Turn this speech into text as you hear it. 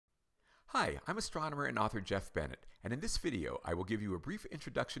Hi, I'm astronomer and author Jeff Bennett, and in this video I will give you a brief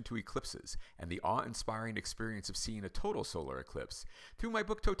introduction to eclipses and the awe-inspiring experience of seeing a total solar eclipse through my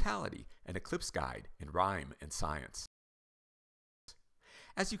book Totality, an eclipse guide in rhyme and science.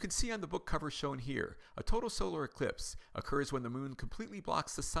 As you can see on the book cover shown here, a total solar eclipse occurs when the moon completely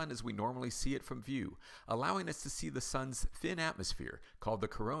blocks the sun as we normally see it from view, allowing us to see the sun's thin atmosphere, called the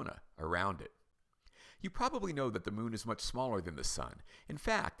corona, around it. You probably know that the moon is much smaller than the sun. In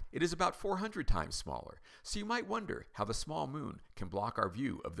fact, it is about 400 times smaller, so you might wonder how the small moon can block our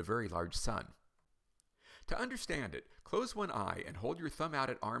view of the very large sun. To understand it, close one eye and hold your thumb out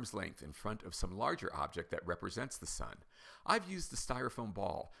at arm's length in front of some larger object that represents the sun. I've used the styrofoam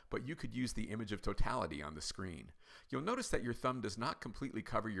ball, but you could use the image of totality on the screen. You'll notice that your thumb does not completely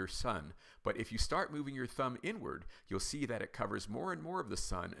cover your sun, but if you start moving your thumb inward, you'll see that it covers more and more of the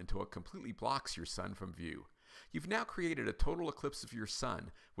sun until it completely blocks your sun from view. You've now created a total eclipse of your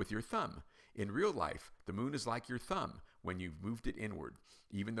sun with your thumb. In real life, the moon is like your thumb when you've moved it inward.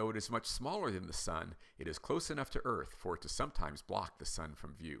 Even though it is much smaller than the sun, it is close enough to Earth for it to sometimes block the sun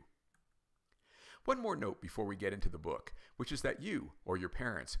from view. One more note before we get into the book, which is that you, or your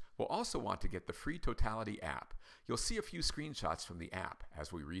parents, will also want to get the free Totality app. You'll see a few screenshots from the app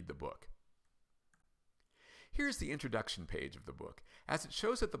as we read the book. Here's the introduction page of the book. As it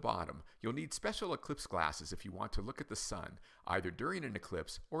shows at the bottom, you'll need special eclipse glasses if you want to look at the sun, either during an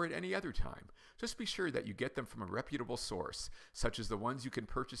eclipse or at any other time. Just be sure that you get them from a reputable source, such as the ones you can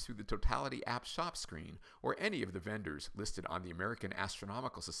purchase through the Totality app shop screen or any of the vendors listed on the American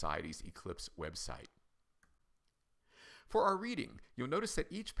Astronomical Society's Eclipse website. For our reading, you'll notice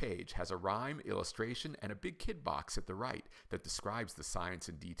that each page has a rhyme, illustration, and a big kid box at the right that describes the science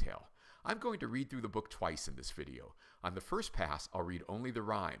in detail. I'm going to read through the book twice in this video. On the first pass, I'll read only the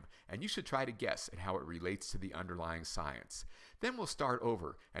rhyme, and you should try to guess at how it relates to the underlying science. Then we'll start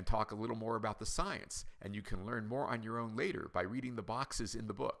over and talk a little more about the science, and you can learn more on your own later by reading the boxes in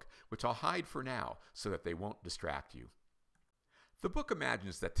the book, which I'll hide for now so that they won't distract you. The book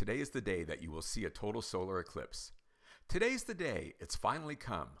imagines that today is the day that you will see a total solar eclipse. Today's the day, it's finally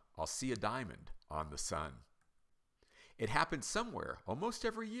come, I'll see a diamond on the sun. It happens somewhere, almost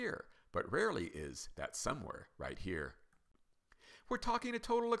every year, but rarely is that somewhere right here. We're talking a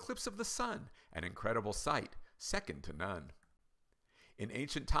total eclipse of the sun, an incredible sight, second to none. In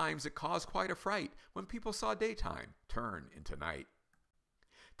ancient times it caused quite a fright when people saw daytime turn into night.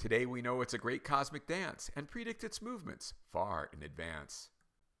 Today we know it's a great cosmic dance and predict its movements far in advance.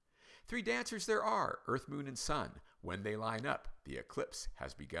 Three dancers there are, Earth, Moon, and Sun. When they line up, the eclipse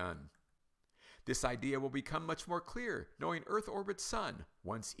has begun. This idea will become much more clear, knowing Earth orbits Sun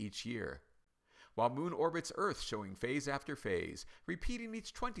once each year, while Moon orbits Earth, showing phase after phase, repeating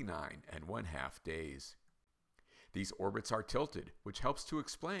each 29½ days. These orbits are tilted, which helps to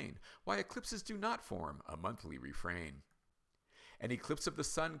explain why eclipses do not form a monthly refrain. An eclipse of the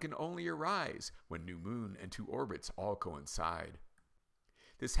sun can only arise when new moon and two orbits all coincide.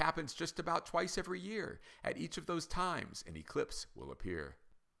 This happens just about twice every year. At each of those times, an eclipse will appear.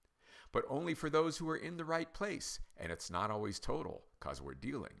 But only for those who are in the right place, and it's not always total, cause we're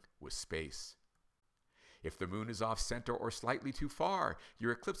dealing with space. If the moon is off center or slightly too far,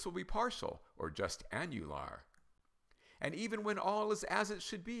 your eclipse will be partial or just annular. And even when all is as it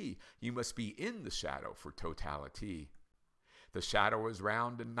should be, you must be in the shadow for totality. The shadow is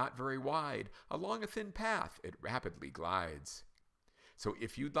round and not very wide. Along a thin path, it rapidly glides. So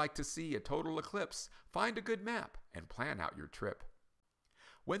if you'd like to see a total eclipse, find a good map and plan out your trip.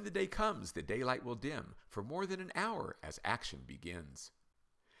 When the day comes, the daylight will dim for more than an hour as action begins.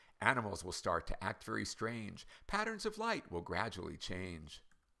 Animals will start to act very strange. Patterns of light will gradually change.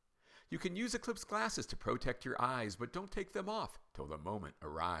 You can use eclipse glasses to protect your eyes, but don't take them off till the moment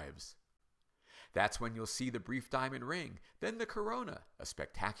arrives. That's when you'll see the brief diamond ring, then the corona, a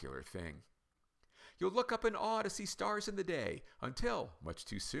spectacular thing. You'll look up in awe to see stars in the day, until, much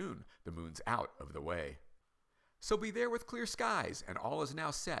too soon, the moon's out of the way. So be there with clear skies, and all is now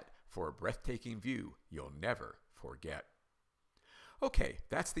set for a breathtaking view you'll never forget. Okay,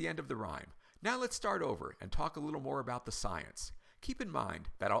 that's the end of the rhyme. Now let's start over and talk a little more about the science. Keep in mind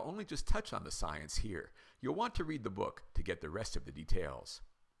that I'll only just touch on the science here. You'll want to read the book to get the rest of the details.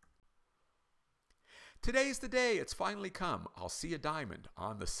 Today's the day, it's finally come, I'll see a diamond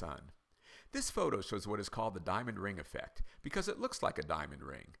on the sun. This photo shows what is called the diamond ring effect, because it looks like a diamond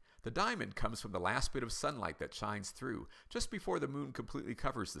ring. The diamond comes from the last bit of sunlight that shines through just before the moon completely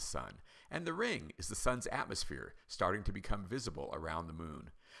covers the sun, and the ring is the sun's atmosphere starting to become visible around the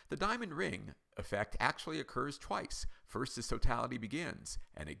moon. The diamond ring effect actually occurs twice, first as totality begins,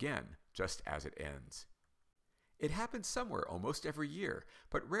 and again just as it ends. It happens somewhere almost every year,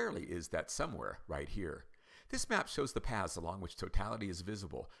 but rarely is that somewhere right here. This map shows the paths along which totality is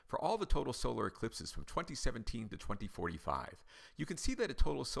visible for all the total solar eclipses from 2017 to 2045. You can see that a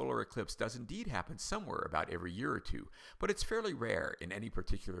total solar eclipse does indeed happen somewhere about every year or two, but it's fairly rare in any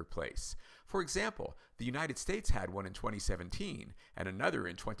particular place. For example, the United States had one in 2017 and another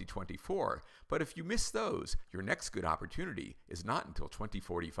in 2024, but if you miss those, your next good opportunity is not until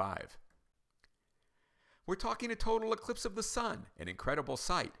 2045. We're talking a total eclipse of the sun, an incredible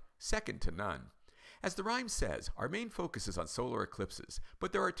sight, second to none. As the rhyme says, our main focus is on solar eclipses,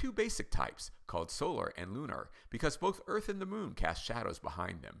 but there are two basic types, called solar and lunar, because both Earth and the moon cast shadows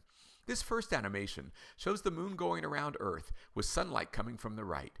behind them. This first animation shows the moon going around Earth with sunlight coming from the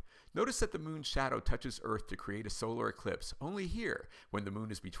right. Notice that the moon's shadow touches Earth to create a solar eclipse only here when the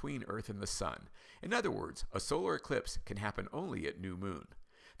moon is between Earth and the sun. In other words, a solar eclipse can happen only at new moon.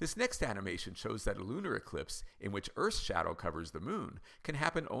 This next animation shows that a lunar eclipse, in which Earth's shadow covers the moon, can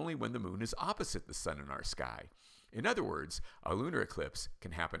happen only when the moon is opposite the sun in our sky. In other words, a lunar eclipse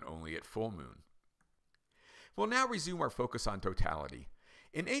can happen only at full moon. We'll now resume our focus on totality.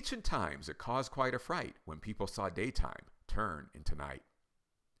 In ancient times, it caused quite a fright when people saw daytime turn into night.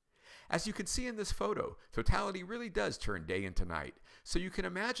 As you can see in this photo, totality really does turn day into night, so you can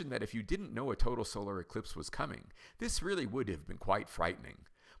imagine that if you didn't know a total solar eclipse was coming, this really would have been quite frightening.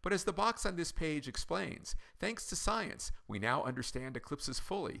 But as the box on this page explains, thanks to science, we now understand eclipses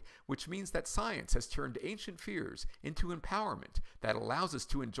fully, which means that science has turned ancient fears into empowerment that allows us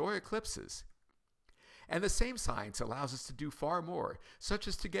to enjoy eclipses. And the same science allows us to do far more, such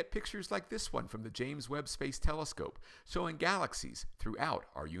as to get pictures like this one from the James Webb Space Telescope, showing galaxies throughout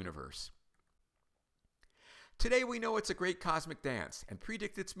our universe. Today we know it's a great cosmic dance and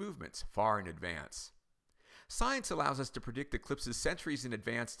predict its movements far in advance. Science allows us to predict eclipses centuries in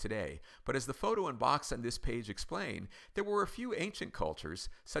advance today, but as the photo and box on this page explain, there were a few ancient cultures,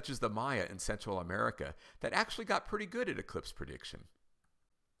 such as the Maya in Central America, that actually got pretty good at eclipse prediction.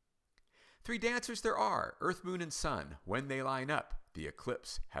 Three dancers there are, Earth, Moon, and Sun. When they line up, the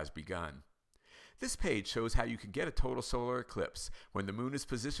eclipse has begun. This page shows how you can get a total solar eclipse when the moon is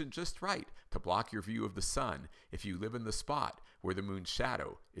positioned just right to block your view of the sun if you live in the spot where the moon's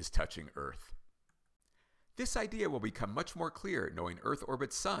shadow is touching Earth. This idea will become much more clear knowing Earth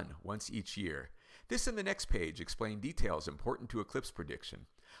orbits Sun once each year. This and the next page explain details important to eclipse prediction.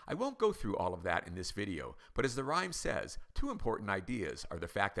 I won't go through all of that in this video, but as the rhyme says, two important ideas are the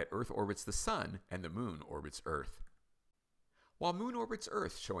fact that Earth orbits the Sun and the Moon orbits Earth. While Moon orbits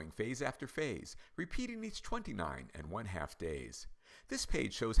Earth, showing phase after phase, repeating each 29½ days. This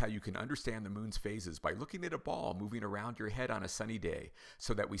page shows how you can understand the moon's phases by looking at a ball moving around your head on a sunny day,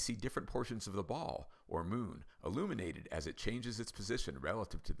 so that we see different portions of the ball, or moon, illuminated as it changes its position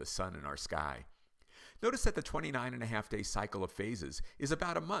relative to the sun in our sky. Notice that the 29½ day cycle of phases is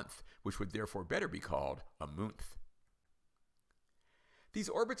about a month, which would therefore better be called a month. These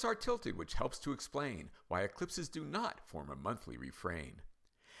orbits are tilted, which helps to explain why eclipses do not form a monthly refrain.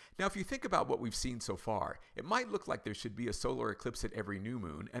 Now, if you think about what we've seen so far, it might look like there should be a solar eclipse at every new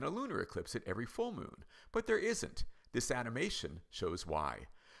moon and a lunar eclipse at every full moon, but there isn't. This animation shows why.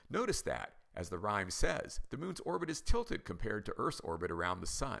 Notice that, as the rhyme says, the moon's orbit is tilted compared to Earth's orbit around the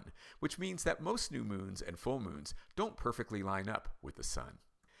sun, which means that most new moons and full moons don't perfectly line up with the sun.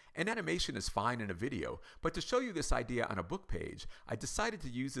 An animation is fine in a video, but to show you this idea on a book page, I decided to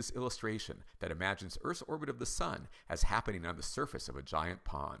use this illustration that imagines Earth's orbit of the sun as happening on the surface of a giant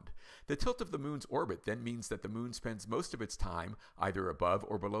pond. The tilt of the moon's orbit then means that the moon spends most of its time either above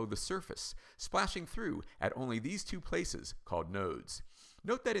or below the surface, splashing through at only these two places called nodes.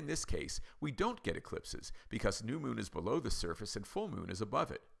 Note that in this case, we don't get eclipses because new moon is below the surface and full moon is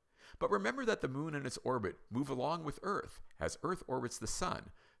above it. But remember that the moon and its orbit move along with Earth as Earth orbits the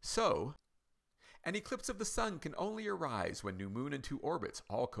sun. So, an eclipse of the sun can only arise when new moon and two orbits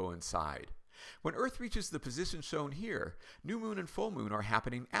all coincide. When Earth reaches the position shown here, new moon and full moon are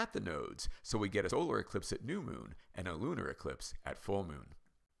happening at the nodes, so we get a solar eclipse at new moon and a lunar eclipse at full moon.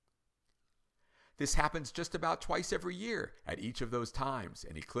 This happens just about twice every year. At each of those times,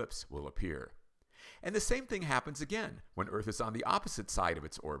 an eclipse will appear. And the same thing happens again when Earth is on the opposite side of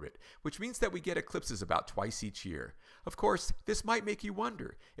its orbit, which means that we get eclipses about twice each year. Of course, this might make you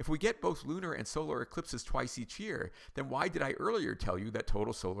wonder, if we get both lunar and solar eclipses twice each year, then why did I earlier tell you that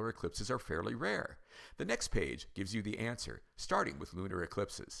total solar eclipses are fairly rare? The next page gives you the answer, starting with lunar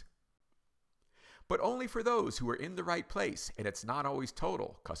eclipses. But only for those who are in the right place, and it's not always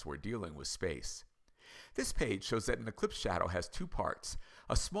total, because we're dealing with space. This page shows that an eclipse shadow has two parts,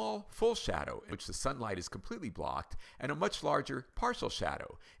 a small full shadow in which the sunlight is completely blocked, and a much larger partial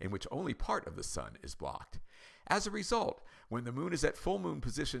shadow in which only part of the sun is blocked. As a result, when the moon is at full moon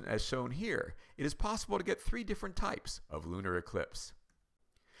position as shown here, it is possible to get 3 different types of lunar eclipse.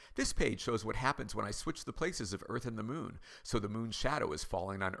 This page shows what happens when I switch the places of Earth and the moon, so the moon's shadow is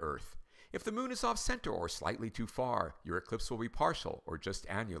falling on Earth. If the moon is off center or slightly too far, your eclipse will be partial or just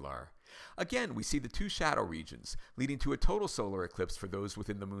annular. Again, we see the 2 shadow regions, leading to a total solar eclipse for those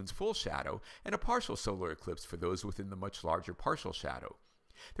within the moon's full shadow and a partial solar eclipse for those within the much larger partial shadow.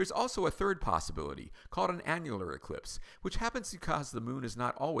 There's also a third possibility, called an annular eclipse, which happens because the moon is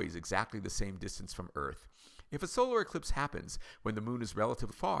not always exactly the same distance from Earth. If a solar eclipse happens when the moon is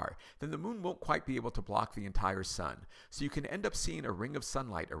relatively far, then the moon won't quite be able to block the entire sun, so you can end up seeing a ring of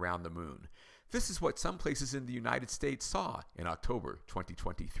sunlight around the moon. This is what some places in the United States saw in October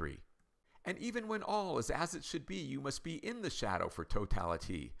 2023. And even when all is as it should be, you must be in the shadow for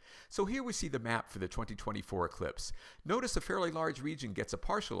totality. So here we see the map for the 2024 eclipse. Notice a fairly large region gets a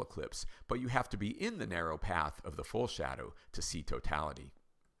partial eclipse, but you have to be in the narrow path of the full shadow to see totality.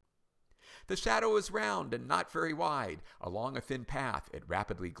 The shadow is round and not very wide. Along a thin path, it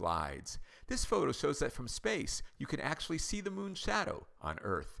rapidly glides. This photo shows that from space, you can actually see the moon's shadow on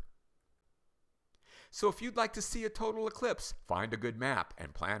Earth. So if you'd like to see a total eclipse, find a good map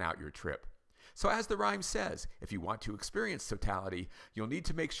and plan out your trip. So as the rhyme says, if you want to experience totality, you'll need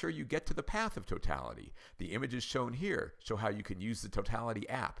to make sure you get to the path of totality. The images shown here show how you can use the Totality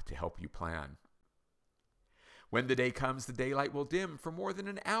app to help you plan. When the day comes, the daylight will dim for more than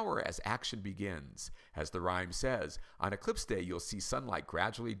an hour as action begins. As the rhyme says, on eclipse day you'll see sunlight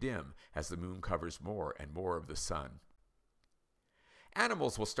gradually dim as the moon covers more and more of the sun.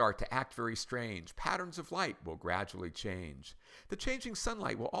 Animals will start to act very strange. Patterns of light will gradually change. The changing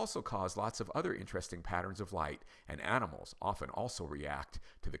sunlight will also cause lots of other interesting patterns of light, and animals often also react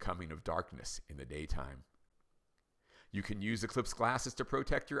to the coming of darkness in the daytime. You can use eclipse glasses to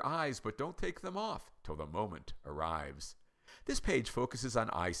protect your eyes, but don't take them off till the moment arrives. This page focuses on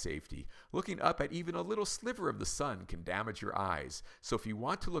eye safety. Looking up at even a little sliver of the sun can damage your eyes, so if you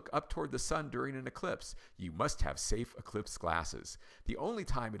want to look up toward the sun during an eclipse, you must have safe eclipse glasses. The only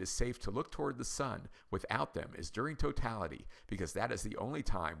time it is safe to look toward the sun without them is during totality, because that is the only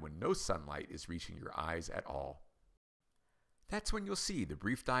time when no sunlight is reaching your eyes at all. That's when you'll see the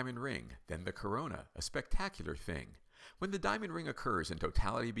brief diamond ring, then the corona, a spectacular thing. When the diamond ring occurs and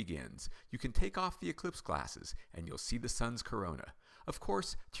totality begins, you can take off the eclipse glasses and you'll see the sun's corona. Of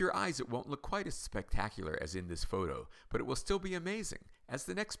course, to your eyes it won't look quite as spectacular as in this photo, but it will still be amazing, as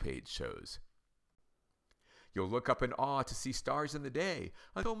the next page shows. You'll look up in awe to see stars in the day,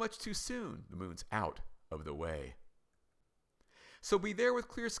 until much too soon the moon's out of the way. So be there with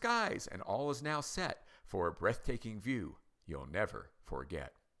clear skies, and all is now set for a breathtaking view you'll never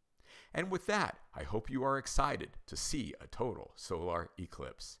forget. And with that, I hope you are excited to see a total solar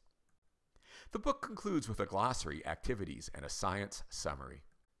eclipse. The book concludes with a glossary, activities, and a science summary.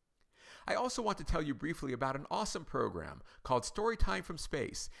 I also want to tell you briefly about an awesome program called Storytime from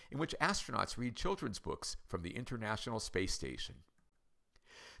Space, in which astronauts read children's books from the International Space Station.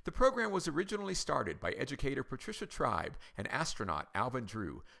 The program was originally started by educator Patricia Tribe and astronaut Alvin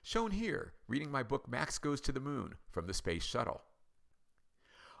Drew, shown here reading my book Max Goes to the Moon from the Space Shuttle.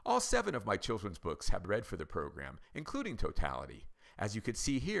 All 7 of my children's books have read for the program, including Totality. As you can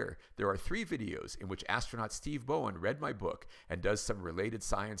see here, there are 3 videos in which astronaut Steve Bowen read my book and does some related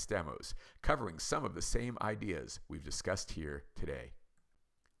science demos, covering some of the same ideas we've discussed here today.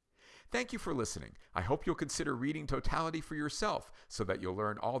 Thank you for listening. I hope you'll consider reading Totality for yourself so that you'll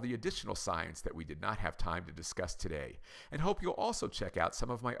learn all the additional science that we did not have time to discuss today, and hope you'll also check out some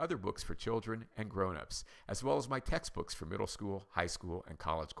of my other books for children and grown-ups, as well as my textbooks for middle school, high school, and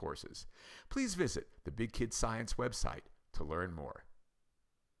college courses. Please visit the Big Kid Science website to learn more.